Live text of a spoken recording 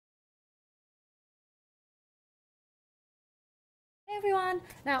Hey everyone!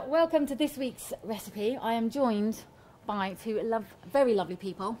 Now, welcome to this week's recipe. I am joined by two very lovely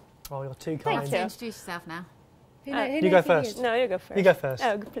people. Oh, you're too kind. Thanks to introduce yourself now. Who you go first. No, you go first. You go first.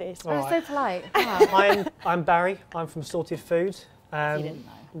 Oh, please. Oh, so polite. Wow. I'm Barry. I'm from Sorted Food. You didn't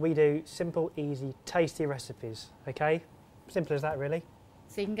know. We do simple, easy, tasty recipes. Okay, simple as that, really.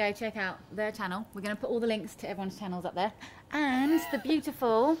 So you can go check out their channel. We're going to put all the links to everyone's channels up there. And the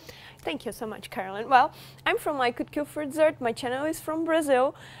beautiful... Thank you so much, Caroline. Well, I'm from I Could Kill for Dessert. My channel is from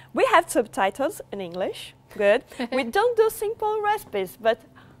Brazil. We have subtitles in English. Good. We don't do simple recipes, but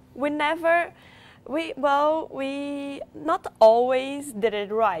we not always did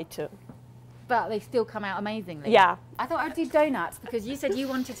it right. But they still come out amazingly. Yeah. I thought I'd do donuts because you said you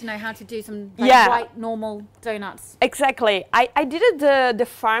wanted to know how to do some white normal donuts. Exactly. I did it the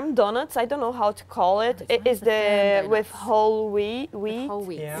farm donuts. I don't know how to call it. It is the with whole wheat. With whole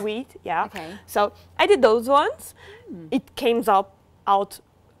wheat. Yeah. Wheat. Yeah. Okay. So I did those ones. It came out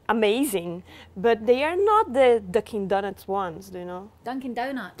amazing, but they are not the Dunkin' Donuts ones. Do you know? Dunkin'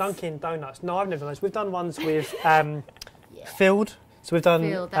 Donuts. Dunkin' Donuts. No, I've never done those. We've done ones with filled. So we've done.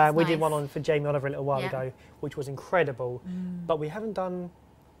 We did one for Jamie Oliver a little while ago, which was incredible. But we haven't done.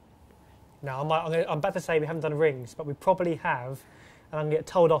 No, I'm about to say we haven't done rings, but we probably have, and I'm going to get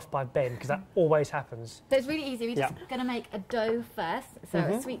told off by Ben because that always happens. So it's really easy. We're just going to make a dough first, so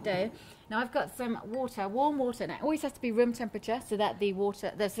a sweet dough. Now I've got some water, warm water. Now it always has to be room temperature so that the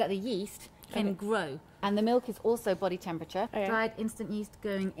yeast can grow. And the milk is also body temperature. Okay. Dried instant yeast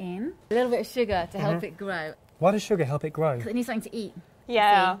going in. A little bit of sugar to help it grow. Why does sugar help it grow? Because it needs something to eat.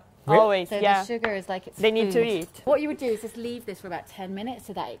 Yeah. Really? Always. So yeah. the sugar is like its They need to eat. What you would do is just leave this for about 10 minutes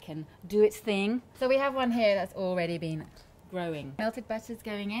so that it can do its thing. So we have one here that's already been growing. Melted butter's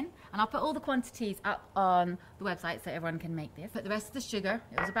going in, and I'll put all the quantities up on the website so everyone can make this. Put the rest of the sugar.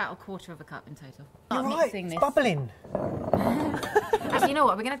 It was about 1/4 of a cup in total. You're right, it's bubbling. Actually, you know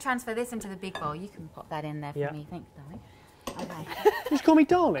what? We're going to transfer this into the big bowl. You can pop that in there for me. Thanks, darling. Okay. Just call me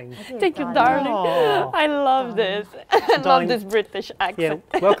darling. Thank you, darling. Oh. I love this. I love this British accent.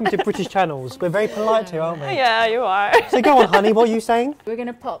 Yeah. Welcome to British channels. We're very polite here, aren't we? Yeah, you are. So go on, honey. What are you saying? We're going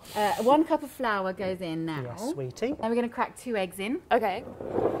to pop 1 cup of flour goes in now. Yes, sweetie. Then we're going to crack 2 eggs in. Okay.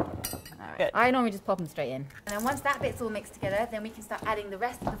 All right. I normally just pop them straight in. And then once that bit's all mixed together, then we can start adding the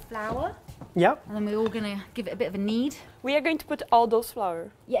rest of the flour. Yep. And then we're all going to give it a bit of a knead. We are going to put all those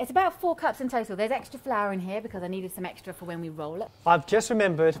flour. Yeah, it's about 4 cups in total. There's extra flour in here because I needed some extra for when we roll it. I've just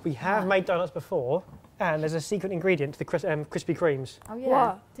remembered we have made donuts before, and there's a secret ingredient to the Krispy Kremes. Oh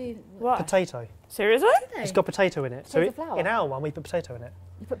yeah. What? Potato. Seriously? It's got potato in it. So in our one, we put potato in it.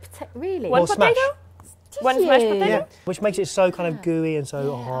 You put really? One potato? One smashed potato? Yeah, which makes it so kind of gooey and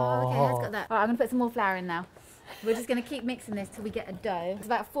so... Oh, okay, that's got that. All right, I'm going to put some more flour in now. We're just going to keep mixing this till we get a dough. It's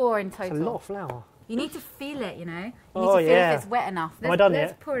about 4 in total. It's a lot of flour. You need to feel it, you know. You need Oh, to feel yeah. if it's wet enough. Am I done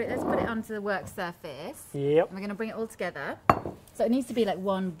let's yet? put it onto the work surface. Yep. And we're going to bring it all together. So it needs to be like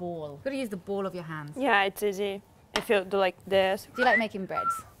one ball. You've got to use the ball of your hands. Yeah, it's easy. If you do like this. Do you like making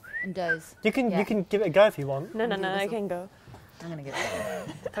breads and doughs? You can give it a go if you want. No, I can go. I'm going to give it a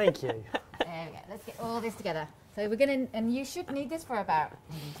go. Thank you. There we go. Let's get all this together. So we're going to, and you should need this for about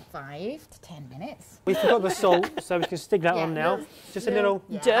 5 to 10 minutes. We forgot the salt, so we can stick that on now. Just a little...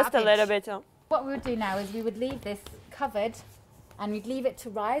 Yeah, Just a little bit. What we would do now is we would leave this covered and we'd leave it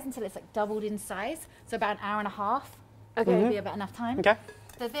to rise until it's like doubled in size. So about 1.5 hours. Okay. Would be about enough time. Okay.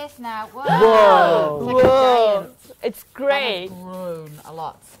 So this now, Whoa! It's like a giant. It's great. That has grown a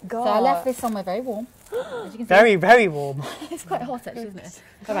lot. God. So I left this somewhere very warm. As you can see. Very, very warm. It's quite hot actually, isn't it?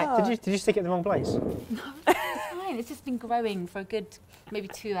 All right. Did you stick it in the wrong place? No, it's fine. It's just been growing for a good maybe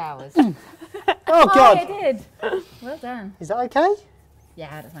 2 hours. Oh, God. I did. Well done. Is that okay?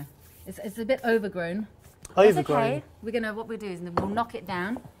 Yeah, that's fine. It's a bit overgrown. Overgrown. That's okay. What we'll do is we'll knock it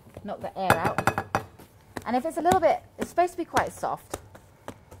down, knock the air out. And if it's a little bit, it's supposed to be quite soft.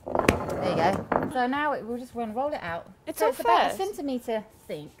 There you go. So now we'll just roll it out. It's about 1 centimetre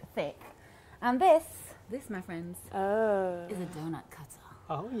thick. And this, my friends, is a donut cutter.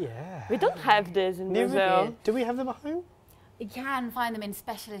 Oh, yeah. We don't have this in Never Brazil. did. Do we have them at home? You can find them in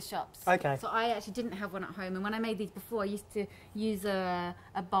specialist shops. Okay. So I actually didn't have one at home, and when I made these before, I used to use a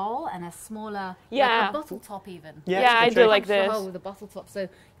bowl and a smaller, like a bottle top even. Yeah, I do like Punch the this. hole with a bottle top, so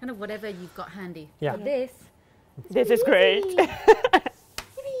kind of whatever you've got handy. Yeah. But this is great.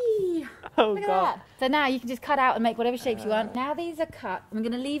 Yippee! Oh, Look at God. that. So now you can just cut out and make whatever shapes you want. Now these are cut. I'm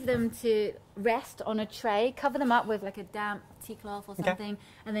going to leave them to rest on a tray, cover them up with like a damp tea cloth or something,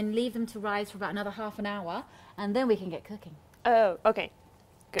 and then leave them to rise for about another half an hour, and then we can get cooking. Oh, okay.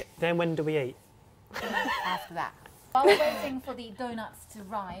 Good. Then when do we eat? After that. While we're waiting for the donuts to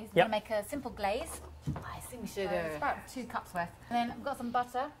rise, we're Yep. going to make a simple glaze. Icing sugar. It's about 2 cups worth. And then I've got some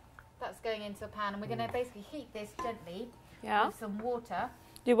butter that's going into a pan, and we're going to basically heat this gently with some water.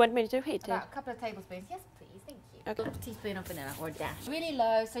 Do you want me to heat it? About a couple of tablespoons. Yes, please. Thank you. Okay. A teaspoon of vanilla or a dash. Really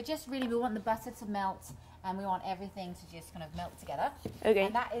low. So just really, we want the butter to melt, and we want everything to just kind of melt together. Okay.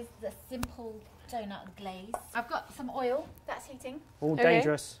 And that is the simple donut glaze. I've got some oil that's heating. All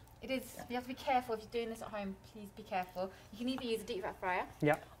dangerous. It is. You have to be careful if you're doing this at home. Please be careful. You can either use a deep fat fryer,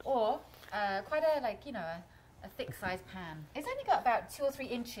 or quite a thick sized pan. It's only got about 2 or 3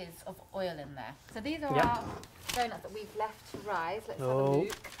 inches of oil in there. So these are our donuts that we've left to rise. Let's have a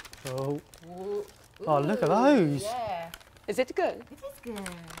look. Ooh. Oh, look at those. Yeah. Is it good? It is good.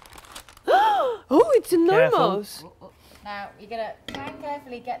 Oh, it's enormous. Now, you're going to try and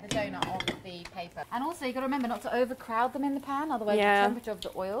carefully get the donut off the paper. And also, you've got to remember not to overcrowd them in the pan, otherwise the temperature of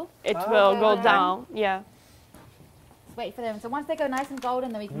the oil will go down. Yeah. Just wait for them. So once they go nice and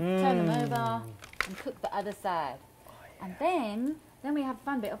golden, then we can turn them over and cook the other side. And then we have a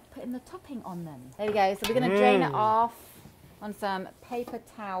fun bit of putting the topping on them. There we go. So we're going to drain it off on some paper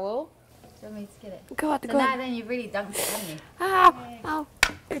towel. Do you want me to get it? God, so now then you've really dunked it, haven't you? Ow,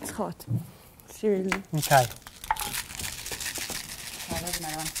 it's hot. Seriously. Okay. There's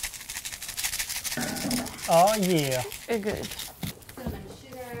another one. Oh, yeah. Good. Cinnamon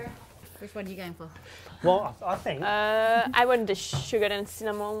sugar. Which one are you going for? Well, I think... I want the sugar and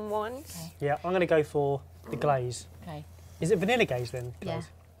cinnamon ones. Okay. Yeah, I'm going to go for the glaze. Okay. Is it vanilla glaze then? Yeah.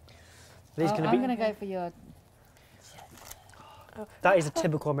 These I'm going to go for your... That is a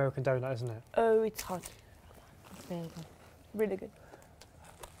typical American donut, isn't it? Oh, it's hot. It's really good. Really good.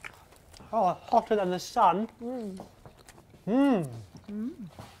 Oh, hotter than the sun. Well,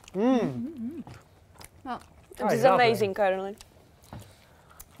 This is amazing, Caroline.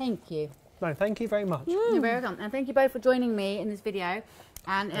 thank you. No, thank you very much. You're very welcome. And thank you both for joining me in this video.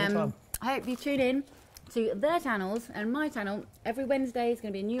 And I hope you tune in to their channels and my channel. Every Wednesday is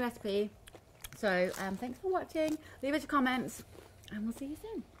going to be a new recipe. So thanks for watching. Leave us your comments and we'll see you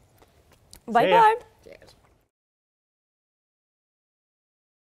soon. Bye-bye. Cheers.